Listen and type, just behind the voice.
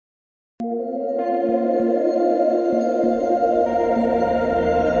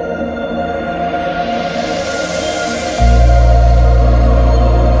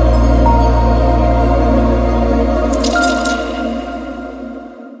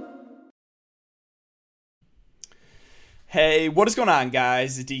Hey, what is going on,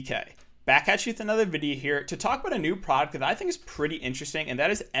 guys? It's DK. Back at you with another video here to talk about a new product that I think is pretty interesting, and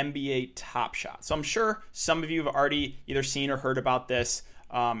that is NBA Top Shot. So I'm sure some of you have already either seen or heard about this.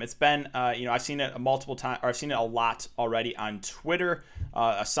 It's been, I've seen it multiple times, or I've seen it a lot already on Twitter.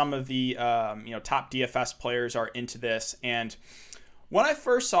 Some of the, top DFS players are into this, and when I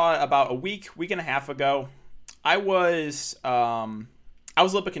first saw it about a week and a half ago, I was a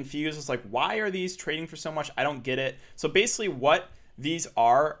little bit confused. It's like, why are these trading for so much? I don't get it. So basically what these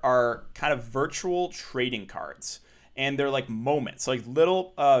are kind of virtual trading cards. And they're like moments, like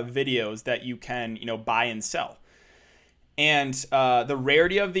little videos that you can, buy and sell. And the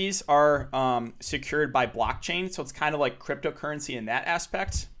rarity of these are secured by blockchain. So it's kind of like cryptocurrency in that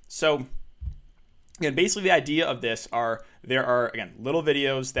aspect. So again, basically the idea of this there are, again, little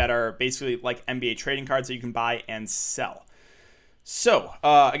videos that are basically like NBA trading cards that you can buy and sell. So,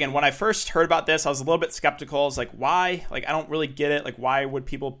 again, when I first heard about this, I was a little bit skeptical. I was like, why? Like, I don't really get it. Like, why would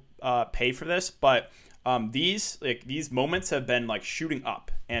people pay for this? But these moments have been like shooting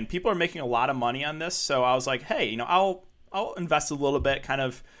up, and people are making a lot of money on this. So I was like, hey, I'll invest a little bit, kind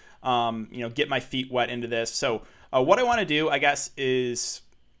of, get my feet wet into this. So what I want to do, I guess, is,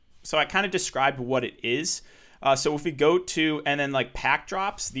 so I kind of described what it is. So if we go to, and then like pack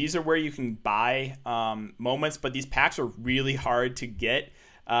drops, these are where you can buy moments, but these packs are really hard to get.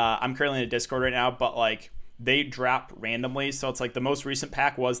 I'm currently in a Discord right now, but like they drop randomly. So it's like the most recent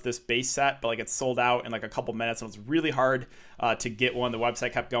pack was this base set, but like it's sold out in like a couple minutes. And it's really hard to get one. The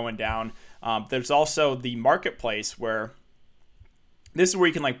website kept going down. There's also the marketplace where this is where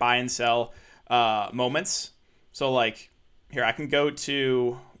you can like buy and sell moments. So like here, I can go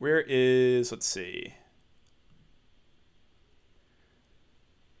to, let's see.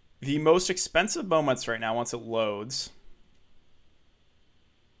 The most expensive moments right now, once it loads,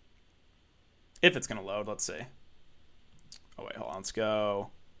 if it's going to load, let's see. Oh, wait, hold on. Let's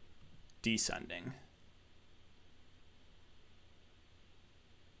go descending.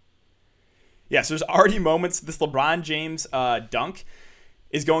 Yeah, so there's already moments. This LeBron James dunk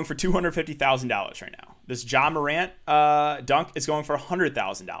is going for $250,000 right now. This Ja Morant dunk is going for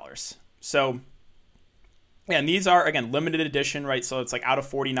 $100,000. So, and these are, again, limited edition, right? So it's like out of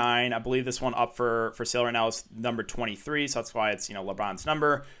 49. I believe this one up for sale right now is number 23. So that's why it's, LeBron's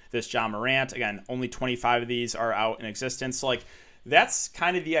number. This Ja Morant, again, only 25 of these are out in existence. So like that's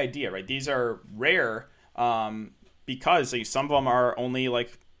kind of the idea, right? These are rare because like, some of them are only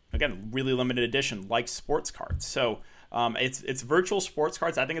like, again, really limited edition, like sports cards. So it's virtual sports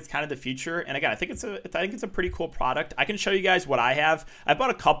cards. I think it's kind of the future. And again, I think it's a pretty cool product. I can show you guys what I have. I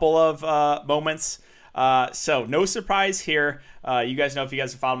bought a couple of moments. So no surprise here. You guys know, if you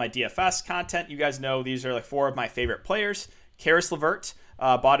guys have followed my DFS content, you guys know these are like four of my favorite players. Karis LeVert,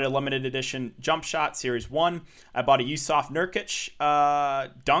 bought a limited edition jump shot series 1. I bought a Yusuf Nurkic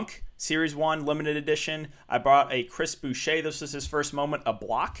dunk series 1 limited edition. I bought a Chris Boucher. This was his first moment, a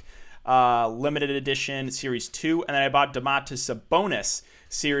block, limited edition series 2. And then I bought Domantas Sabonis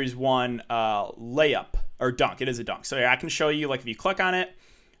series 1 layup or dunk. It is a dunk. So yeah, I can show you, like if you click on it,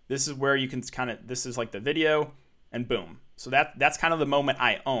 this is where you can this is like the video, and boom. So that's kind of the moment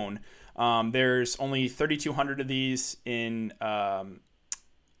I own. There's only 3,200 of these in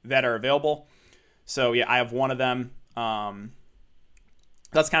that are available. So yeah, I have one of them.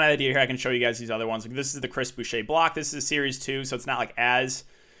 That's kind of the idea here. I can show you guys these other ones. Like this is the Chris Boucher block. This is series 2, so it's not like as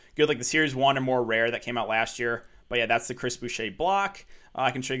good. Like the series 1 are more rare that came out last year. But yeah, that's the Chris Boucher block.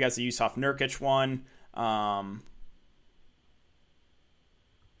 I can show you guys the Yusuf Nurkic one.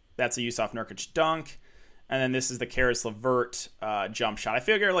 That's a Yusuf Nurkic dunk. And then this is the Karis LeVert jump shot. I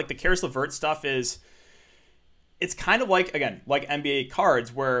figure like the Karis LeVert stuff it's kind of like, again, like NBA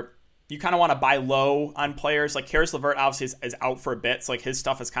cards where you kind of want to buy low on players. Like Karis LeVert obviously is out for a bit. So like his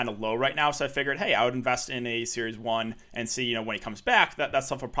stuff is kind of low right now. So I figured, hey, I would invest in a series 1 and see, when he comes back, that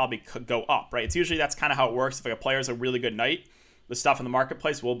stuff will probably could go up, right? It's usually that's kind of how it works. If like a player has a really good night, the stuff in the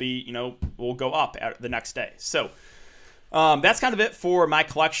marketplace will be, will go up the next day. So that's kind of it for my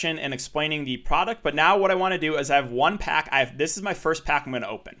collection and explaining the product. But now what I want to do is I have one pack. This is my first pack I'm going to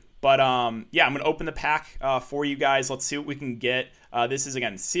open. But yeah, I'm going to open the pack for you guys. Let's see what we can get. This is,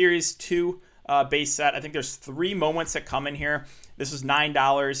 again, Series 2 base set. I think there's 3 moments that come in here. This was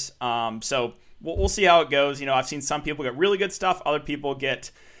 $9. So we'll see how it goes. I've seen some people get really good stuff. Other people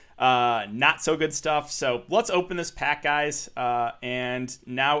get not so good stuff. So let's open this pack, guys. And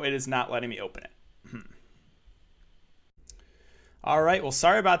now it is not letting me open it. All right, well,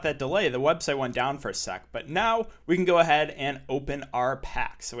 sorry about that delay. The website went down for a sec, but now we can go ahead and open our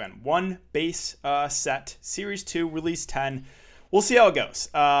pack. So again, one base set, Series 2, Release 10, we'll see how it goes.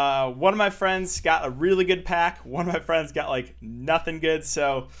 One of my friends got a really good pack. One of my friends got like nothing good.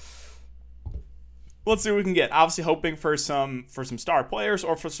 So let's see what we can get. Obviously hoping for some star players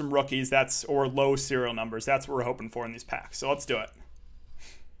or for some rookies. Or low serial numbers. That's what we're hoping for in these packs. So let's do it.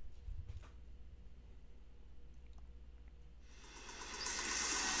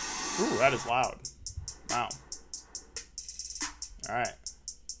 Ooh, that is loud. Wow. All right.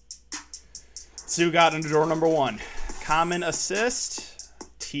 Let's see who got under door number 1. Common assist,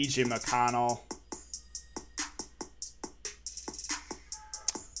 TJ McConnell.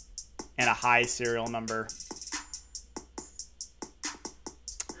 And a high serial number.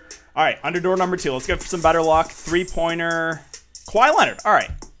 All right, under door number 2. Let's go for some better luck. 3-pointer, Kawhi Leonard. All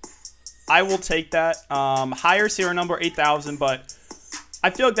right. I will take that. Higher serial number, 8,000, but I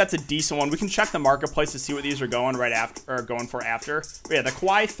feel like that's a decent one. We can check the marketplace to see what these are going for after. But yeah, the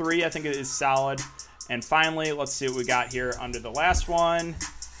Kawhi 3 I think is solid. And finally, let's see what we got here under the last one.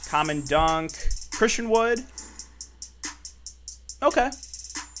 Common dunk, Christian Wood. Okay.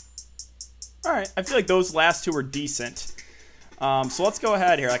 All right. I feel like those last two were decent. So let's go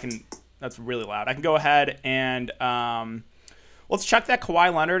ahead here. That's really loud. I can go ahead and let's check that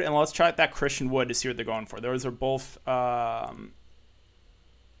Kawhi Leonard and let's check that Christian Wood to see what they're going for. Those are both.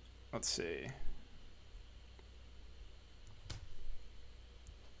 Let's see.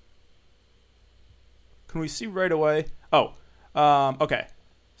 Can we see right away? Oh, okay.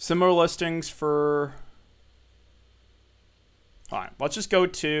 Similar listings for. Hold on. Let's just go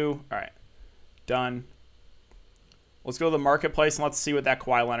to. All right. Done. Let's go to the marketplace and let's see what that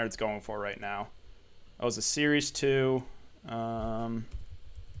Kawhi Leonard's going for right now. That was a Series 2.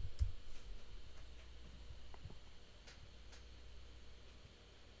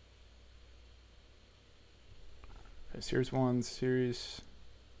 Okay, Series 1, Series...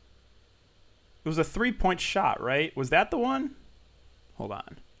 It was a 3-point shot, right? Was that the one? Hold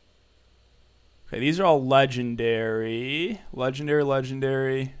on. Okay, these are all legendary.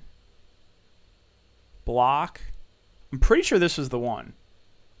 Legendary. Block. I'm pretty sure this was the one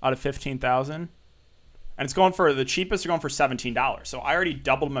out of 15,000. And it's going for, the cheapest are going for $17. So I already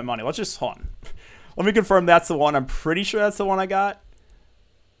doubled my money. Let's just, hold on. Let me confirm that's the one. I'm pretty sure that's the one I got.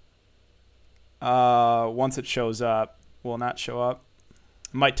 Once it shows up, will not show up.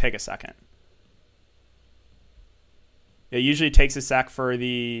 It might take a second. It usually takes a sec for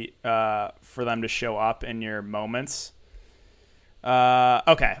them to show up in your moments.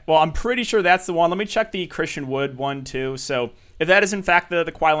 Okay, well, I'm pretty sure that's the one. Let me check the Christian Wood one too. So if that is in fact the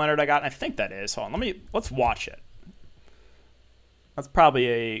Kawhi Leonard I got, and I think that is. Hold on, let's watch it. That's probably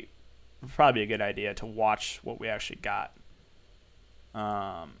a good idea to watch what we actually got.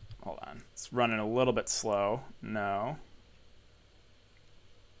 Hold on, it's running a little bit slow. No.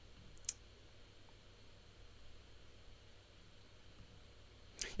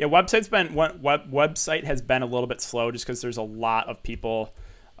 Yeah, website has been a little bit slow just because there's a lot of people,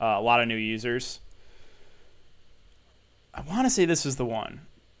 a lot of new users. I want to say this is the one.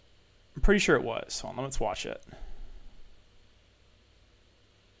 I'm pretty sure it was. Hold on, let's watch it.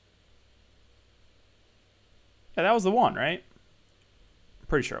 Yeah, that was the one, right? I'm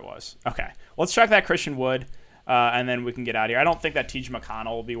pretty sure it was. Okay, let's check that Christian Wood, and then we can get out of here. I don't think that TJ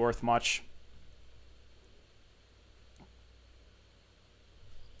McConnell will be worth much.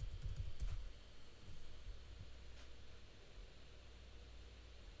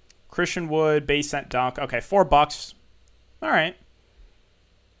 Christian Wood, base cent dunk. Okay, $4. All right.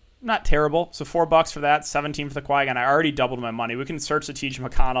 Not terrible. So $4 for that, 17 for the Kawhi. Again, I already doubled my money. We can search the TJ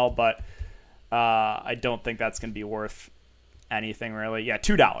McConnell, but I don't think that's going to be worth anything really. Yeah,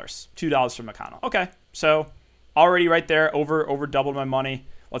 $2. $2 for McConnell. Okay, so already right there, over doubled my money.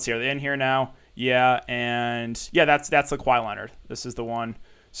 Let's see, are they in here now? Yeah, and yeah, that's the Kawhi Leonard. This is the one.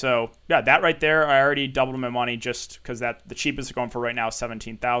 So yeah, that right there, I already doubled my money just because that the cheapest are going for right now is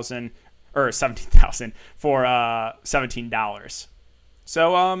 $17,000 for $17.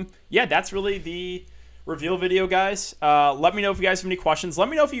 So yeah, that's really the reveal video, guys. Let me know if you guys have any questions. Let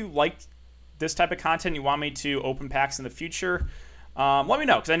me know if you like this type of content. You want me to open packs in the future. Let me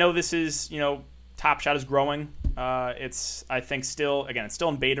know because I know this is Top Shot is growing. It's I think still it's still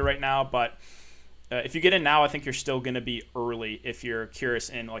in beta right now, but. If you get in now, I think you're still going to be early if you're curious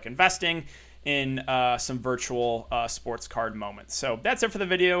in like investing in some virtual sports card moments. So that's it for the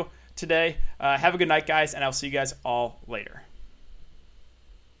video today. Have a good night, guys, and I'll see you guys all later.